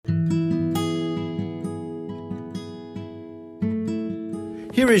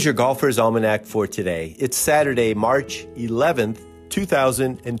Here is your Golfer's Almanac for today. It's Saturday, March 11th,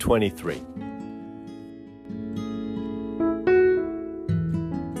 2023.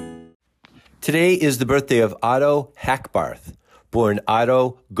 Today is the birthday of Otto Hackbarth, born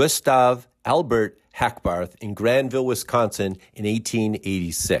Otto Gustav Albert Hackbarth in Granville, Wisconsin in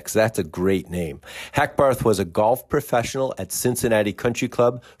 1886. That's a great name. Hackbarth was a golf professional at Cincinnati Country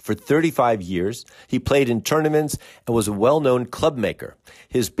Club for 35 years. He played in tournaments and was a well-known club maker.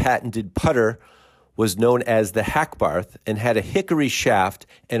 His patented putter was known as the Hackbarth and had a hickory shaft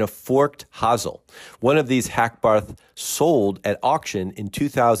and a forked hosel. One of these Hackbarth sold at auction in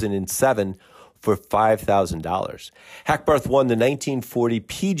 2007 for $5,000. Hackbarth won the 1940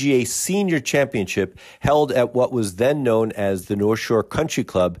 PGA Senior Championship held at what was then known as the North Shore Country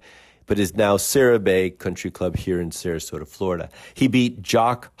Club, but is now Sarah Bay Country Club here in Sarasota, Florida. He beat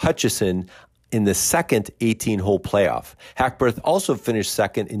Jock Hutchison in the second 18-hole playoff. Hackbarth also finished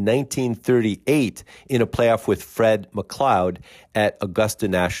second in 1938 in a playoff with Fred McLeod at Augusta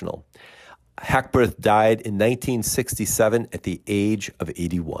National. Hackbarth died in 1967 at the age of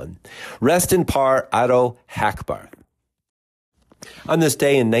 81. Rest in power, Otto Hackbarth. On this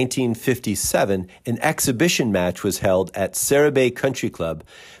day in 1957, an exhibition match was held at Sarah Bay Country Club,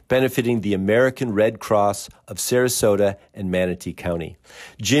 benefiting the American Red Cross of Sarasota and Manatee County.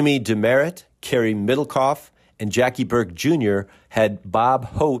 Jimmy Demerit, Kerry Middlecoff, and Jackie Burke Jr. had Bob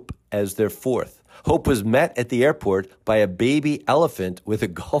Hope as their fourth. Hope was met at the airport by a baby elephant with a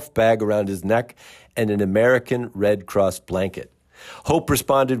golf bag around his neck and an American Red Cross blanket. Hope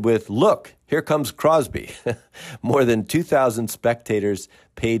responded with, "Look, here comes Crosby." More than 2,000 spectators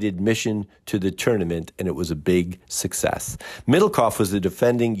paid admission to the tournament, and it was a big success. Middlecoff was the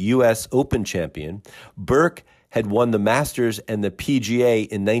defending U.S. Open champion. Burke had won the Masters and the PGA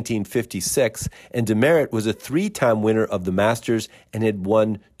in 1956, and Demerit was a three-time winner of the Masters and had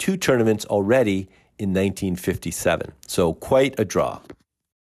won 2 tournaments already in 1957. So quite a draw.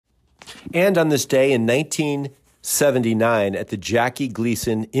 And on this day in 1979 at the Jackie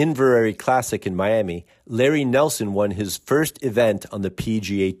Gleason Inverary Classic in Miami, Larry Nelson won his first event on the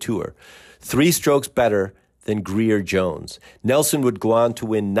PGA Tour, 3 strokes better than Greer Jones. Nelson would go on to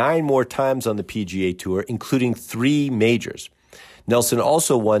win 9 more times on the PGA Tour, including 3 majors. Nelson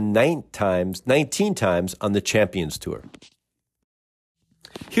also won 19 times on the Champions Tour.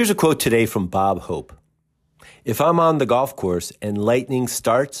 Here's a quote today from Bob Hope. "If I'm on the golf course and lightning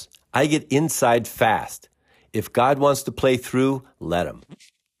starts, I get inside fast. If God wants to play through, let him."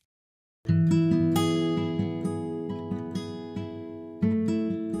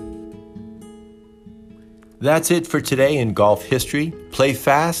 That's it for today in golf history. Play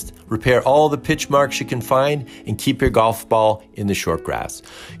fast, repair all the pitch marks you can find, and keep your golf ball in the short grass.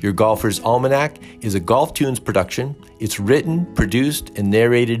 Your Golfer's Almanac is a Golf Tunes production. It's written, produced, and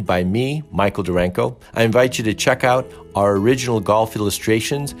narrated by me, Michael Duranko. I invite you to check out our original golf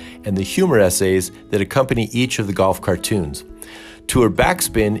illustrations and the humor essays that accompany each of the golf cartoons. Tour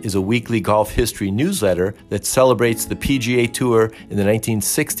Backspin is a weekly golf history newsletter that celebrates the PGA Tour in the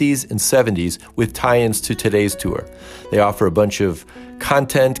 1960s and 70s with tie-ins to today's tour. They offer a bunch of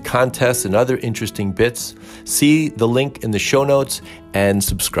content, contests, and other interesting bits. See the link in the show notes and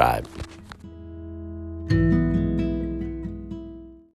subscribe.